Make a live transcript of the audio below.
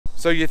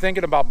So you're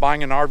thinking about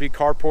buying an RV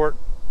carport,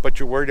 but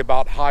you're worried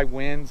about high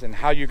winds and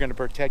how you're going to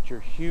protect your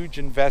huge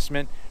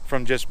investment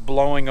from just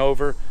blowing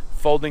over,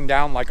 folding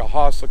down like a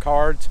house of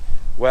cards?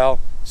 Well,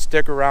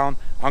 stick around.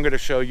 I'm going to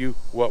show you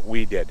what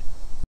we did.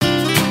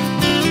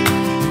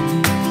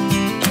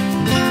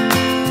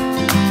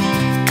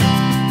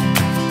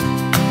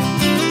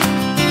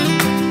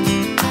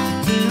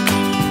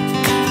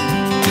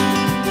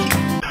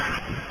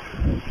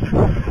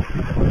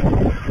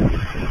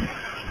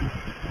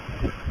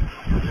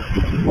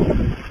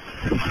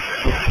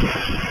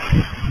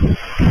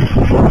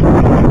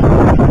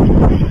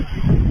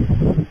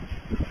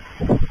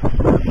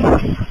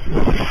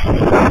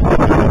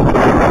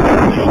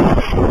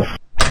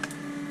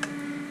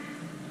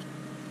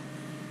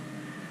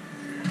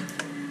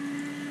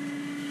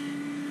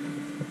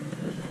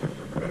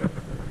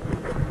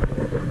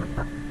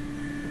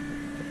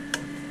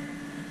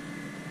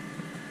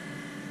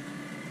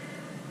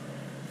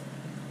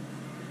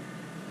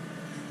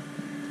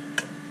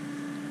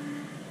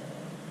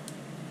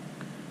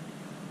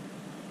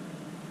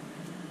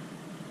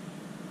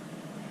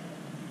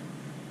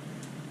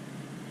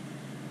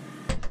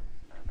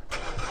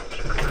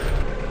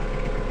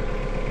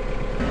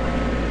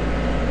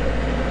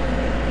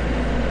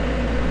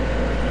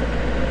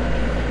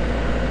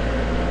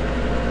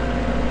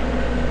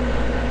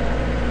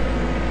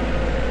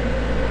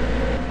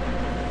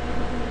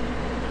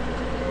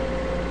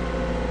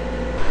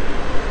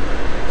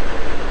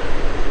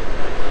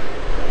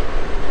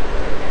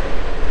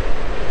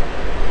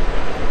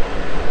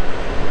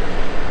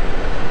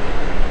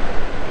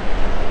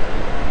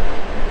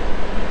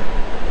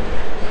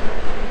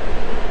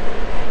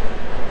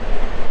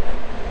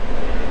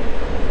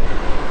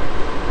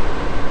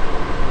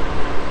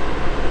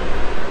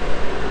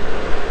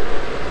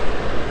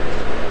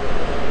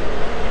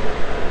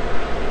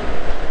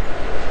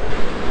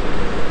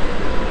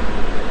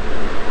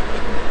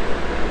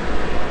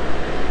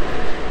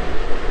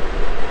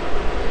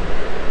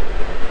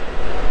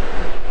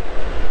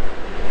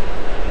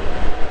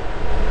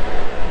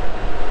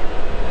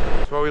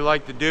 What we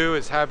like to do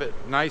is have it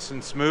nice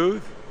and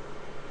smooth.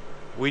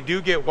 We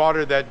do get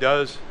water that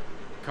does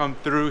come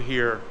through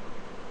here,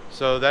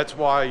 so that's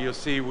why you'll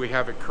see we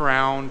have it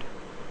crowned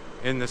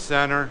in the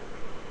center.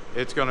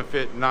 It's going to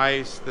fit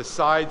nice. The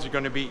sides are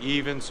going to be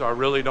even, so I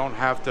really don't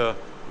have to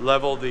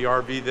level the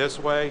RV this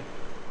way,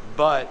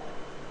 but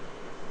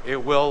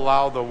it will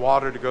allow the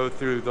water to go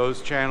through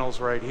those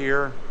channels right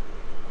here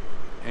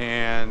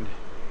and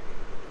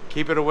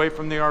keep it away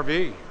from the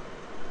RV,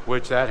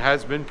 which that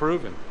has been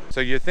proven. So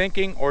you're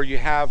thinking, or you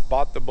have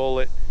bought the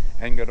bullet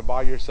and going to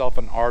buy yourself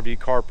an RV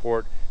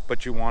carport,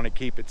 but you want to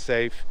keep it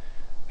safe.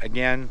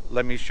 Again,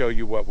 let me show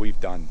you what we've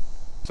done.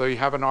 So you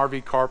have an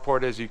RV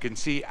carport. As you can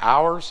see,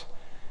 ours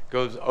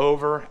goes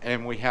over,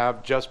 and we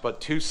have just but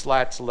 2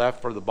 slats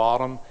left for the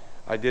bottom.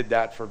 I did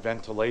that for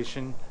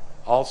ventilation.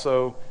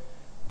 Also,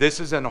 this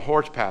is in a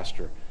horse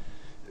pasture.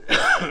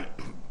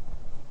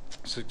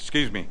 So,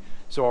 excuse me.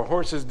 So our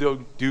horses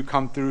do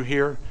come through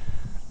here.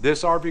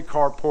 This RV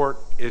carport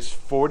is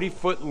 40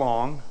 foot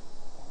long,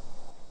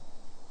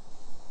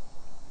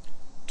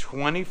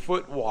 20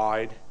 foot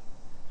wide,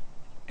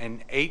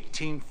 and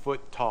 18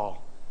 foot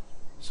tall.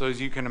 So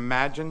as you can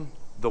imagine,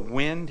 the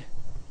wind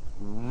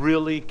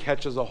really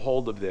catches a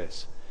hold of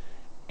this.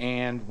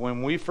 And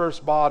when we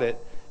first bought it,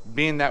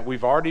 being that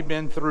we've already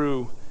been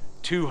through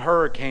 2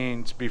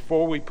 hurricanes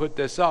before we put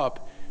this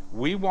up,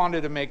 we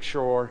wanted to make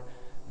sure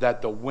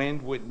that the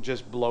wind wouldn't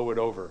just blow it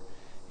over.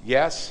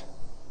 Yes,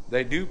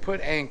 they do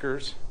put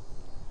anchors.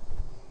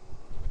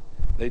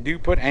 They do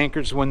put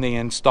anchors when they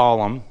install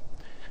them,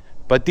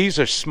 but these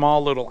are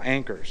small little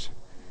anchors.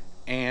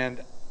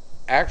 And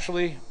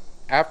actually,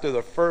 after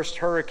the first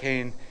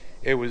hurricane,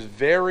 it was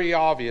very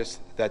obvious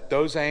that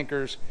those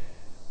anchors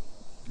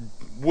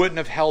wouldn't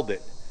have held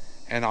it,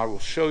 and I will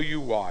show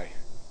you why.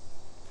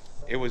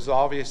 It was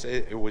obvious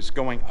it was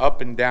going up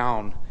and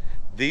down.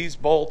 These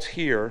bolts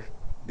here,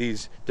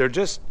 they're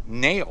just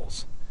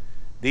nails.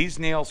 These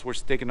nails were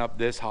sticking up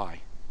this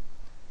high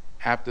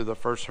after the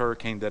first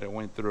hurricane that it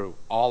went through,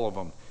 all of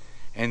them.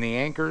 And the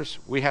anchors,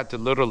 we had to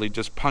literally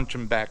just punch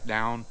them back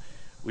down.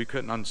 We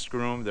couldn't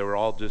unscrew them. They were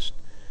all just,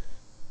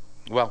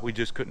 well, we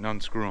just couldn't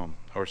unscrew them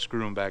or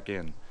screw them back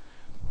in.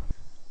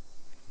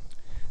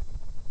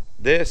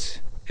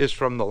 This is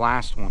from the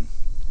last one.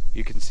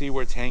 You can see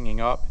where it's hanging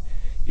up.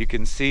 You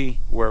can see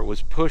where it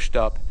was pushed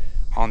up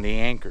on the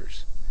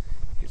anchors.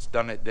 It's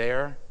done it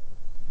there.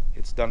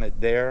 It's done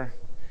it there,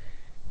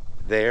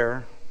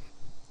 there,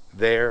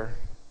 there,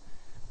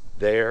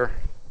 there,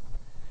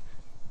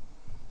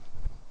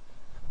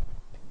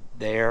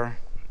 there,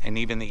 and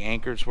even the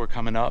anchors were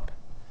coming up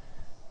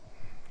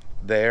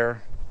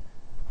there,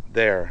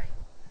 there.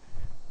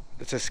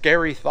 It's a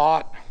scary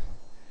thought,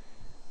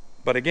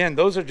 but again,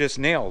 those are just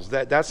nails.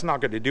 That's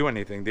not going to do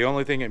anything. The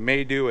only thing it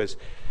may do is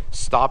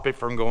stop it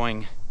from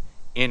going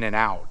in and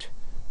out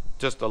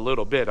just a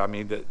little bit. I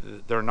mean,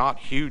 they're not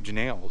huge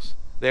nails.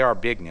 They are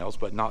big nails,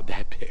 but not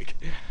that big.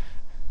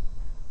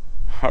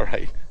 All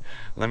right,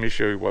 let me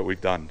show you what we've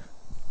done.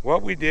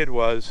 What we did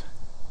was,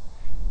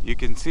 you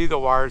can see the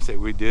wires that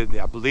we did.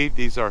 I believe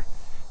these are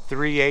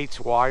 3/8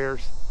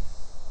 wires.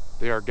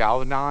 They are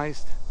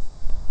galvanized.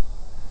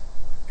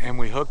 And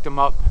we hooked them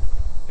up,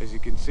 as you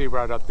can see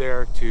right up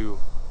there, to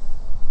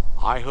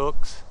eye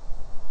hooks.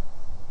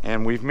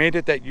 And we've made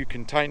it that you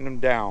can tighten them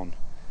down.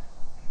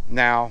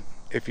 Now,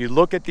 if you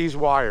look at these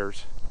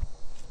wires,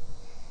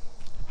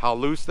 how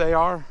loose they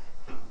are,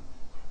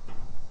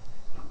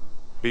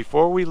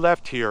 before we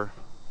left here,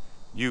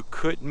 you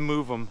couldn't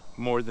move them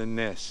more than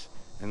this.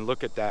 And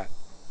look at that.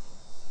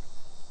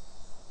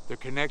 They're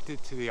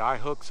connected to the eye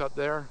hooks up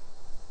there.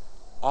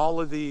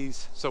 All of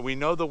these, so we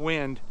know the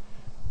wind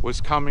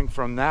was coming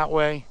from that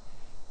way,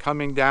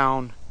 coming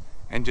down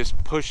and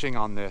just pushing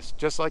on this,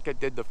 just like it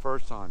did the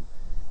first time.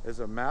 As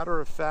a matter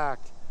of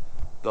fact,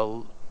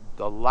 the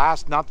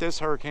last, not this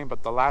hurricane,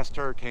 but the last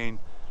hurricane,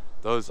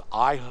 those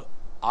eye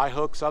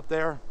hooks up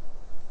there,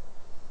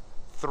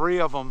 3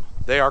 of them,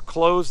 they are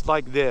closed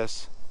like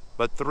this,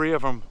 but 3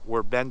 of them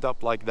were bent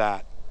up like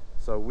that.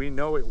 So we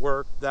know it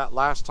worked that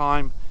last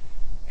time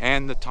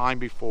and the time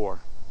before.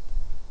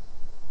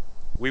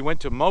 We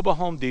went to Mobile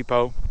Home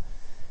Depot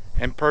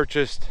and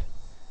purchased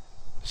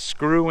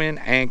screw-in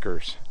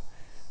anchors.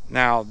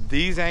 Now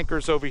these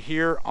anchors over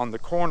here on the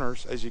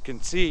corners, as you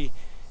can see,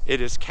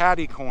 it is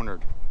catty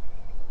cornered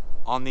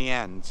on the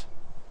ends.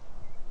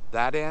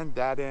 That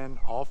end,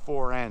 all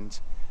 4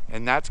 ends.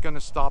 And that's going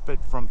to stop it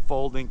from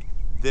folding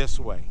this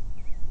way.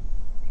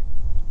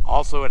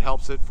 Also, it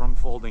helps it from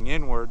folding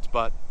inwards,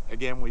 but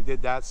again, we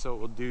did that so it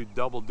will do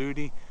double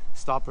duty,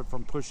 stop it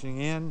from pushing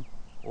in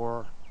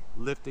or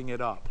lifting it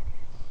up.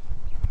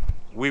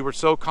 We were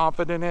so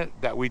confident in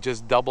it that we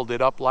just doubled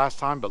it up last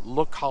time, but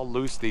look how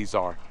loose these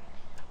are.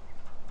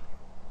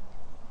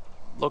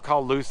 Look how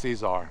loose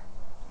these are.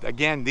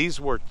 Again, these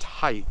were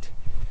tight.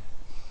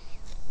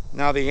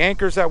 Now the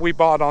anchors that we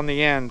bought on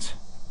the ends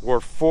were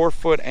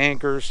 4-foot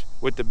anchors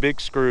with the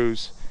big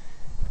screws,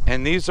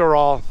 and these are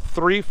all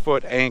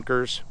 3-foot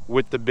anchors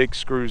with the big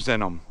screws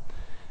in them.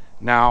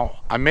 Now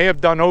I may have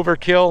done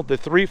overkill. The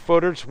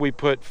 3-footers we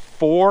put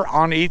 4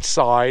 on each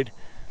side,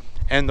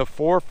 and the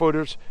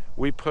 4-footers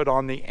we put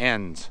on the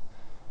ends,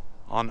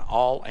 on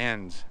all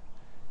ends,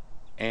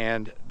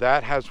 and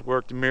that has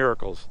worked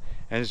miracles.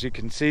 And as you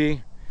can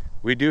see,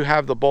 we do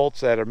have the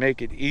bolts that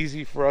make it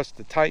easy for us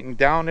to tighten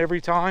down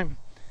every time.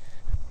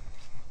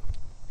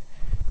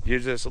 You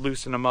just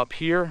loosen them up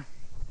here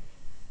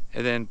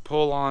and then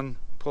pull on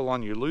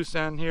your loose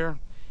end here,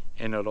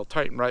 and it'll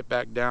tighten right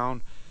back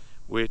down,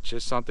 which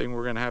is something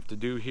we're going to have to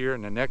do here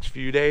in the next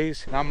few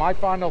days. Now my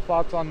final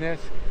thoughts on this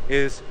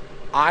is,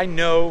 I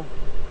know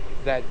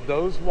that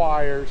those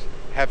wires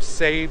have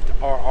saved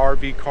our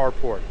RV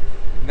carport.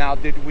 Now,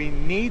 did we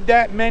need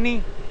that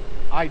many?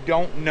 I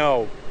don't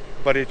know,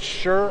 but it's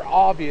sure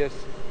obvious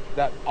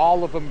that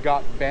all of them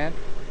got bent,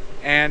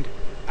 and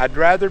I'd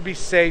rather be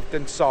safe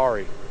than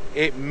sorry.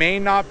 It may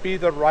not be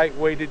the right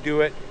way to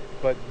do it,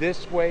 but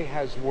this way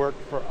has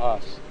worked for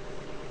us.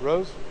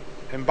 Rose,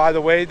 and by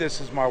the way,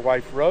 this is my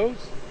wife,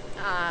 Rose.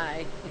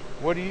 Hi.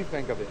 What do you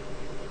think of it?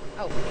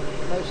 Oh,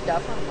 most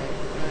definitely.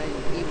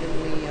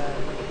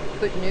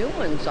 We put new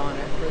ones on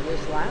it for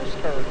this last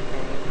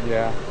hurricane.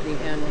 Yeah. The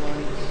end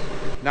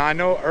ones. Now I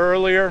know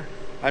earlier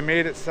I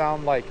made it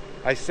sound like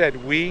I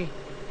said we,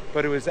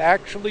 but it was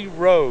actually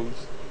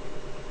Rose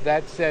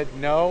that said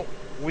no,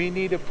 we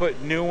need to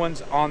put new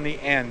ones on the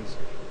ends,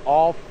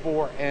 all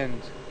 4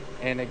 ends.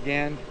 And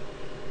again,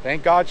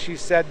 thank God she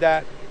said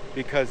that,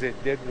 because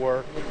it did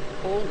work. It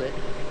pulled it.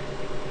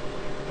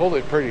 Pulled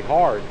it pretty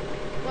hard.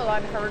 Well,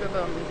 I've heard of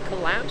them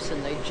collapse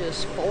and they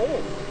just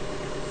fold.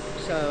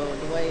 So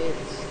the way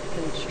it's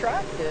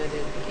constructed,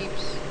 it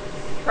keeps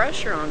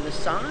pressure on the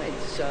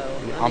sides. So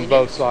I mean,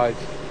 both sides.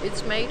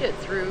 It's made it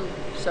through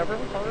several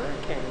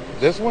hurricanes.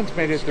 This one's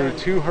made it through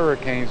 2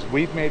 hurricanes.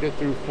 We've made it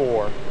through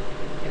 4.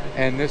 Yeah.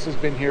 And this has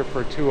been here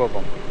for 2 of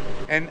them.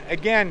 And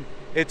again,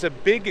 it's a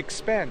big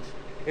expense.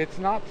 It's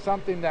not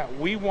something that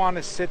we want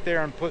to sit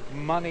there and put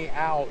money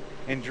out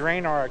and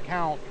drain our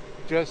account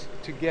just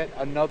to get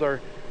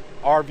another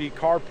RV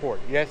carport.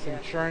 Yes,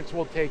 insurance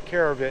will take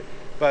care of it,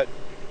 but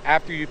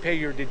after you pay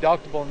your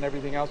deductible and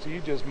everything else, you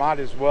just might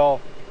as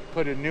well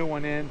put a new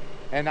one in.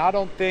 And I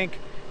don't think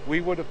we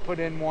would have put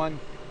in one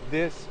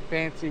this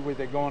fancy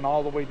with it going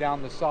all the way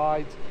down the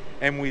sides.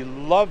 And we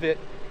love it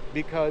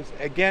because,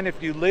 again,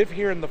 if you live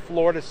here in the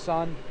Florida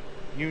sun,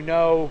 you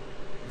know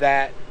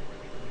that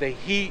the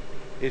heat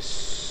is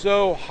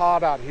so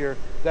hot out here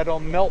that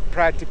it'll melt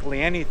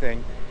practically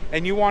anything.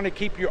 And you want to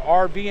keep your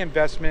RV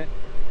investment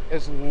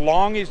as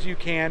long as you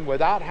can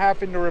without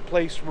having to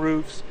replace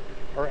roofs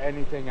or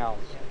anything else.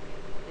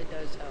 It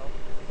does help.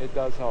 It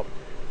does help.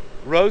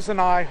 Rose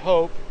and I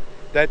hope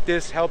that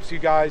this helps you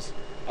guys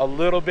a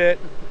little bit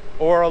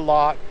or a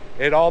lot.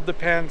 It all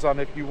depends on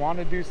if you want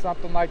to do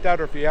something like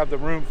that or if you have the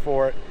room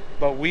for it.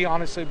 But we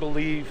honestly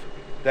believe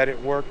that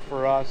it worked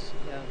for us.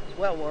 Yeah, it's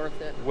well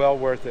worth it. Well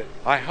worth it.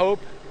 I hope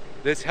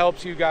this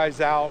helps you guys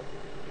out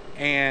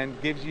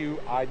and gives you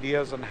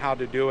ideas on how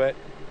to do it.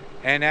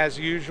 And as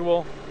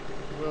usual,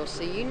 we'll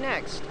see you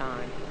next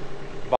time.